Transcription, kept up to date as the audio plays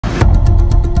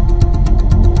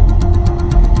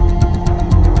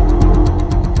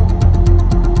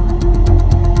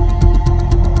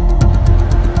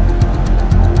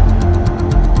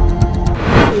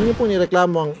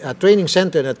nireklamo ang training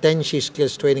center na Tenshi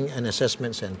Skills Training and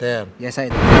Assessment Center. Yes,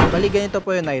 Idol. Bali, ganito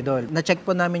po yun, Idol. Na-check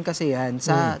po namin kasi yan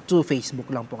sa through Facebook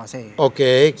lang po kasi.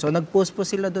 Okay. So, nag-post po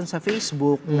sila doon sa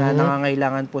Facebook na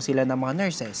nangangailangan po sila ng mga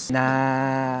nurses na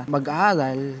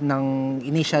mag-aaral ng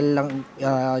initial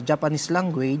Japanese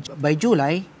language by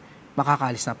July,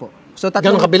 makakalis na po. So,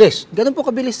 Ganun kabilis? Ganun po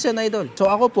kabilis yan, Idol. So,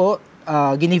 ako po,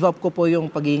 ginive up ko po yung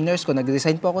pagiging nurse ko.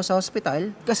 Nag-resign po ako sa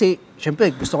hospital kasi,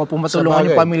 syempre, gusto ko po matulungan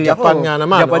yung pamilya ko. Japan nga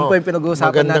naman. Japan po yung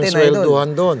pinag-uusapan natin, Idol. Magandang swelduhan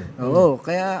doon. Oo,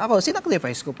 kaya ako,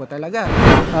 sinacrifice ko po talaga.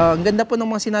 Ang ganda po ng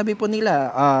mga sinabi po nila.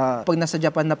 Pag nasa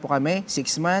Japan na po kami,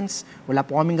 6 months, wala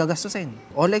po kaming gagastusin.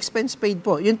 All expense paid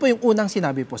po. Yun po yung unang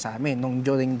sinabi po sa amin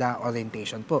during the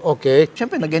orientation po. Okay.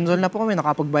 Syempre, nag-enroll na po kami,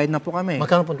 nakapagbayad na po kami.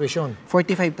 Magkano po tuition?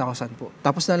 45,000 po.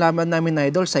 Tapos nalaman namin na,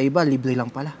 Idol, sa iba, libre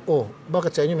lang pala. Oh,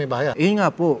 bakit sa inyo may bayad? Yun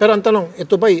nga po. Pero ang tanong,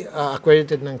 ito ba'y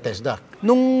accredited ng TESDA?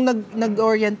 Nung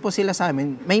nag-orient po sila sa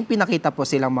amin, may pinakita po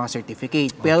silang mga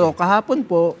certificate. Pero kahapon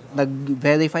po,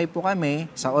 nag-verify po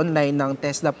kami sa online ng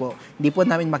TESDA po, hindi po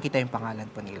namin makita yung pangalan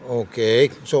po nila.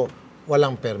 Okay. So,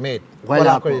 walang permit.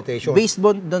 Wala accreditation. Po. Based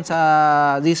doon sa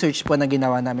research po na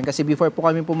ginawa namin. Kasi before po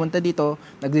kami pumunta dito,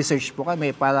 nag-research po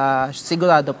kami para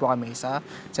sigurado po kami sa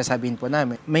sasabihin po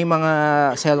namin. May mga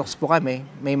xerox po kami,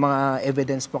 may mga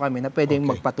evidence po kami na pwedeng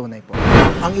magpatunay po.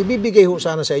 Ang ibibigay ho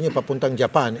sana sa inyo papuntang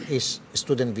Japan is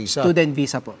student visa. Student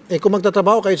visa po. Eh kung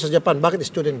magtatrabaho kayo sa Japan, bakit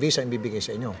student visa ang ibibigay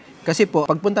sa inyo? Kasi po,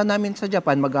 pagpunta namin sa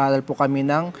Japan, mag-aaral po kami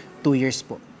ng 2 years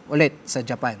po ulit sa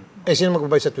Japan. Eh sino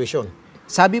magbabayad sa tuition?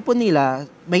 Sabi po nila,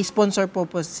 may sponsor po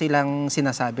silang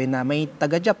sinasabi na may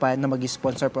taga-Japan na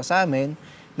mag-sponsor po sa amin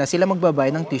na sila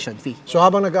magbabayad ng tuition fee. So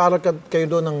habang nag-aaral kayo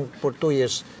doon for 2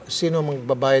 years, sino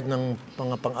magbabayad ng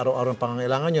pang-araw-araw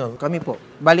pangangailangan nyo? Kami po.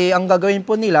 Bali, ang gagawin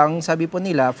po nila, sabi po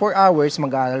nila, 4 hours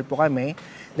mag-aaral po kami,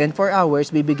 then 4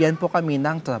 hours bibigyan po kami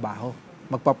ng trabaho.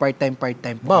 Magpa-part-time po.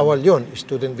 Bawal yun.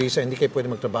 Student visa, hindi kayo pwede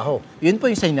magtrabaho. Yun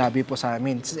po yung sinabi po sa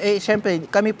amin. Eh, syempre,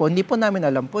 kami po, hindi po namin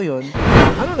alam po yun.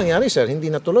 Ano nangyari, sir? Hindi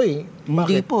natuloy?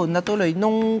 Hindi po, natuloy.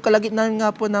 Nung kalagitnaan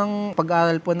nga po ng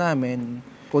pag-aaral po namin,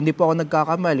 kung di po ako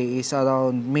nagkakamali, is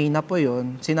around May na po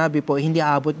yun, sinabi po, hindi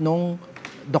aabot nung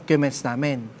documents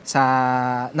namin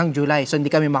ng July. So,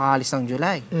 hindi kami makakalis ng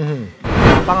July.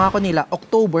 Pangako nila,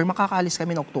 October, makakaalis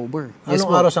kami ng October. Anong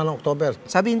araw sa October?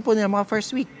 Sabihin po nila, mga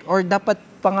first week. Or dapat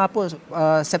pa nga po,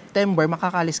 September,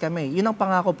 makakaalis kami. Yun ang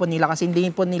pangako po nila kasi hindi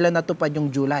po nila natupad yung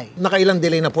July. Nakailang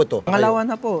delay na po ito? Pangalawa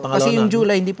na po. Kasi yung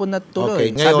July, hindi po natuloy.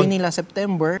 Okay. Sabi nila,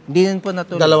 September, hindi din po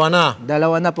natuloy.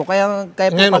 Dalawa na po. Kaya po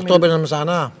ngayon, kami, October naman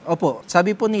sana. Opo.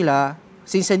 Sabi po nila,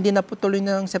 since hindi na po tuloy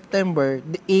ng September,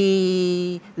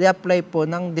 i-reapply po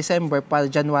ng December para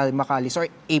January makaalis or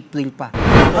April pa.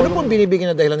 Ano pong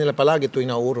binibigyan na dahilan nila palagi tuwing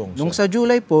naurong? Nung sa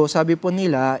July po, sabi po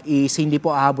nila, is hindi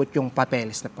po aabot yung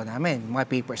papeles na po namin, mga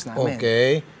papers namin.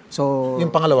 Okay. So,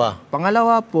 yung pangalawa?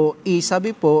 Pangalawa po,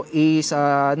 sabi po,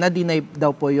 na-deny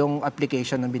daw po yung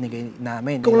application na binigay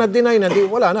namin. Kung na-deny na,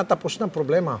 wala na, tapos na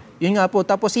problema. Yun nga po,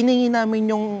 tapos hiningi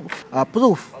namin yung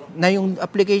proof na yung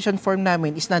application form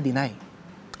namin is na-deny.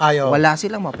 Ayaw. Wala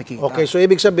silang mapakita. Okay, so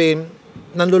ibig sabihin,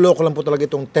 nanluloko lang po talaga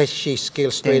itong Tenshi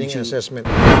Skills Training and Assessment.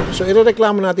 So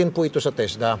irereklamo natin po ito sa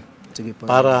TESDA. Sige po.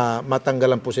 Para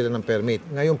matanggalan po sila ng permit.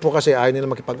 Ngayon po kasi ayaw nila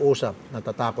makipag-usap,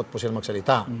 natatakot po sila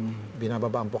magsalita.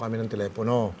 Binababaan po kami ng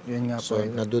telepono. Yun nga po. So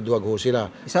naduduwag ho sila.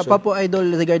 Isa pa po,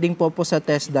 Idol, regarding po sa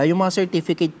TESDA, yung mga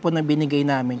certificate po na binigay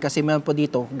namin, kasi meron po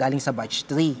dito galing sa batch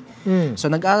 3. So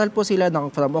nag-aral po sila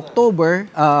from October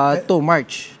to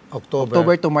March.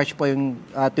 October to March po yung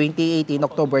 2018,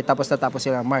 October, tapos natapos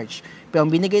sila March. Pero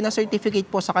ang binigay na certificate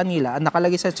po sa kanila, ang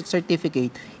nakalagay sa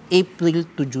certificate, April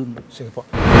to June. Sige po.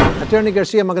 Attorney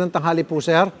Garcia, magandang tanghali po,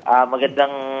 sir.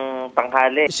 Magandang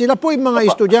tanghali. Sila po yung mga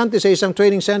estudyante sa isang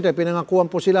training center, pinangakuan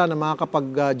po sila na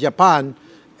makakapag-Japan,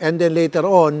 and then later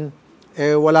on,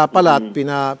 wala pala at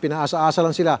pinaasa-asa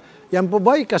lang sila. Yan po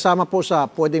ba'y kasama po sa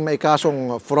pwedeng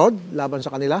maikasong fraud laban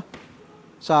sa kanila?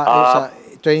 Sa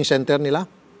training center nila?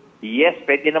 Yes,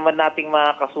 pwede naman nating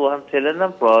makakasuhan sila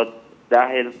ng fraud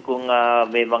dahil kung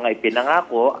may mga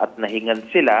ipinangako at nahingan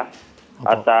sila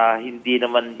at hindi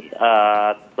naman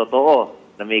totoo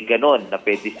na may ganun na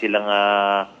pwede silang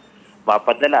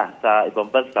mapadala sa ibang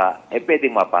bansa,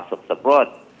 pwedeng mapasok sa fraud.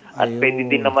 At pwede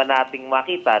din naman nating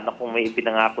makita na kung may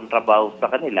ipinangakong trabaho sa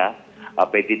kanila,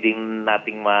 pwede din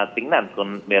nating matingnan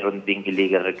kung meron ding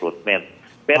illegal recruitment.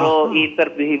 Pero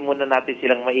i-interviewin muna natin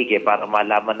silang maigi para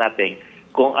malaman natin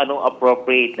kung anong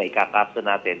appropriate na ikakaso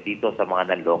natin dito sa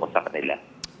mga nanloko sa kanila.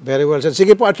 Very well, sir.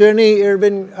 Sige po, Attorney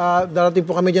Irvin, darating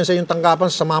po kami dyan sa inyong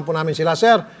tanggapan. Samahan po namin sila.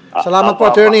 Sir, salamat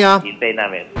po, Attorney. Hintay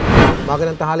namin.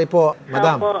 Magandang tanghali po,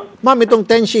 Madam. Ma'am, itong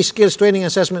Tenshi Skills Training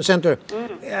Assessment Center,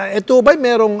 ito ba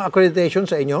merong accreditation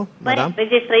sa inyo, madam?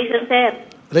 Registration, sir.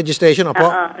 Registration, opo?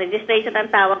 Oo, registration ang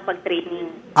tawag pag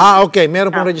training. Okay.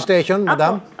 Meron pong registration,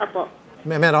 madam? Opo.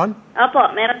 Meron? Opo,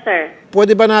 meron, sir.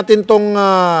 Pwede ba natin itong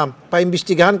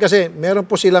paimbestigahan? Kasi meron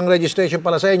po silang registration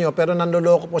pala sa inyo, pero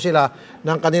nanloloko po sila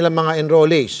ng kanilang mga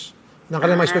enrollees, ng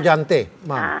kanilang mga estudyante,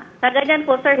 ma'am. Sa ganyan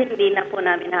po, sir, hindi na po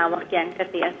namin hawak yan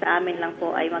kasi ang sa amin lang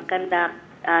po ay mag-conduct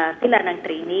sila ng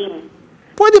training.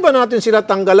 Pwede ba natin sila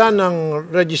tanggalan ng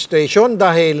registration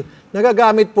dahil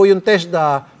nagagamit po yung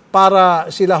TESDA para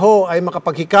sila ho ay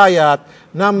makapaghikayat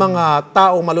ng mga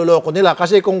taong maluloko nila?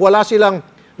 Kasi kung wala silang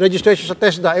registration sa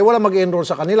TESDA, wala mag-enroll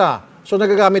sa kanila. So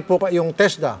nagagamit po yung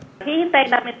TESDA. Hihintay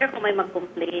namin, sir, kung may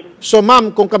mag-complain. So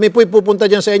ma'am, kung kami po'y pupunta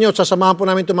dyan sa inyo, sasamahan po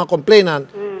namin itong mga complainant,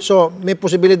 so may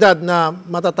posibilidad na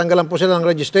matatanggalan po sila ng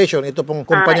registration, ito pong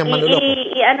kumpanyang manluloko.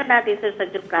 I-ano natin, sir, sa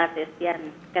due process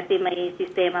yan. Kasi may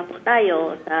sistema po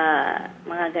tayo sa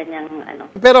mga ganyang ano.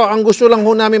 Pero ang gusto lang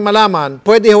ho namin malaman,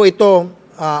 pwede ho ito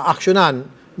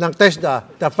aksyonan ng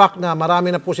TESDA, the fact na marami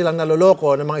na po silang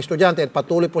naluloko ng mga estudyante at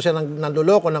patuloy po silang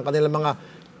naluloko ng kanilang mga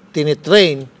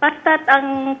tinitrain. Basta't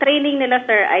ang training nila,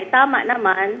 sir, ay tama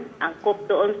naman. Angkop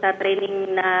doon sa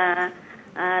training na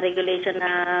regulation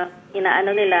na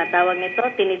inaano nila, tawag nito,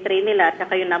 tinitrain nila, at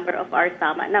saka yung number of hours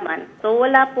tama naman. So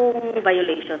wala pong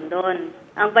violation doon.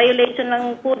 Ang violation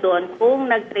lang po doon,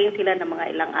 kung nag-train sila ng mga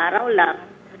ilang araw lang,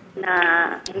 na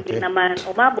hindi naman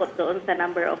umabot doon sa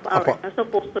number of hours na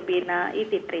supposed to be na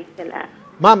iti-train sila.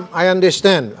 Ma'am, I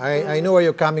understand. I know where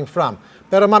you're coming from.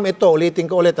 Pero ma'am, ito,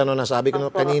 ulitin ko ulit, ano nasabi ko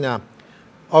kanina.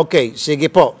 Okay, sige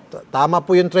po. Tama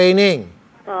po yung training.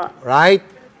 Right?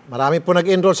 Marami po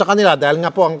nag-enroll sa kanila dahil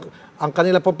nga po ang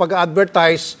kanila pong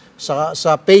pag-advertise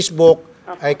sa Facebook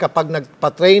ay kapag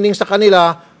nagpa-training sa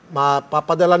kanila,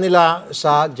 mapapadala nila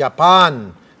sa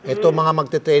Japan. Ito mga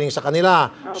magte-training sa kanila.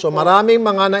 So maraming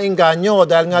mga nainganyo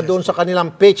dahil nga doon sa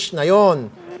kanilang pitch na yon.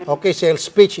 Okay, sales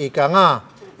pitch, ika nga,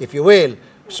 if you will.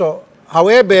 So,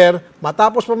 however,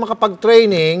 matapos pa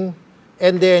makapag-training,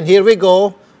 and then here we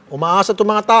go, umaasa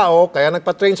itong mga tao, kaya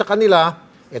nagpa-train sa kanila,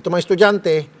 ito mga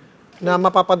estudyante, na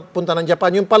mapapunta ng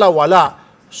Japan, yung pala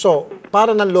wala. So,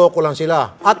 para nanloko lang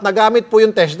sila. At nagamit po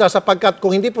yung TESDA sapagkat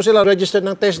kung hindi po sila registered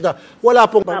ng TESDA, wala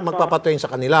pong magpapatrain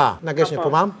sa kanila. Nag-guess niyo po,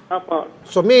 ma'am? Opo.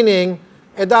 So, meaning,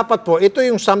 dapat po, ito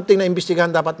yung something na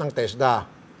imbestigahan dapat ng TESDA.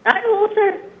 Oo,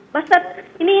 sir. Basta,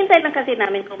 hinihintay lang kasi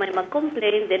namin kung may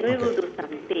mag-complain, then we will do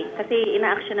something. Kasi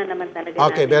ina-action na naman talaga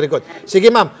Okay, namin. very good.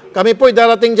 Sige, ma'am. Kami po'y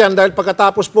darating dyan dahil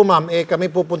pagkatapos po, ma'am, kami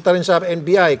pupunta rin sa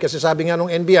NBI kasi sabi nga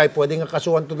nung NBI, pwede nga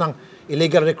kasuhan to ng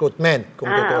illegal recruitment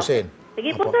kung tutusin. Okay.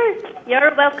 Sige po, sir.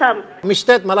 You're welcome. Miss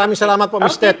Tet, maraming salamat po,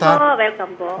 Miss Tet, ha? po,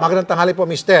 welcome po. Magandang tanghali po,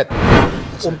 Miss Tet.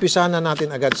 Umpisa na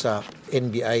natin agad sa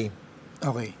NBI.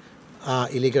 Okay.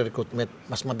 Illegal recruitment,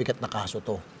 mas mabigat na kaso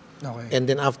to. Okay. And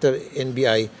then after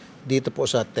NBI, dito po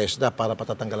sa TESDA para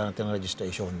patatanggalan natin ang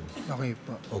registration. Okay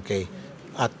po. Okay.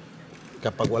 At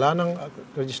kapag wala ng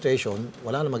registration,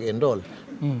 wala na mag-enroll.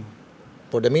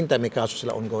 For the meantime, may kaso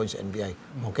sila ongoing sa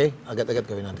NBI. Okay? Agad-agad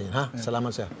gawin natin yun, ha?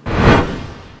 Salamat, sir.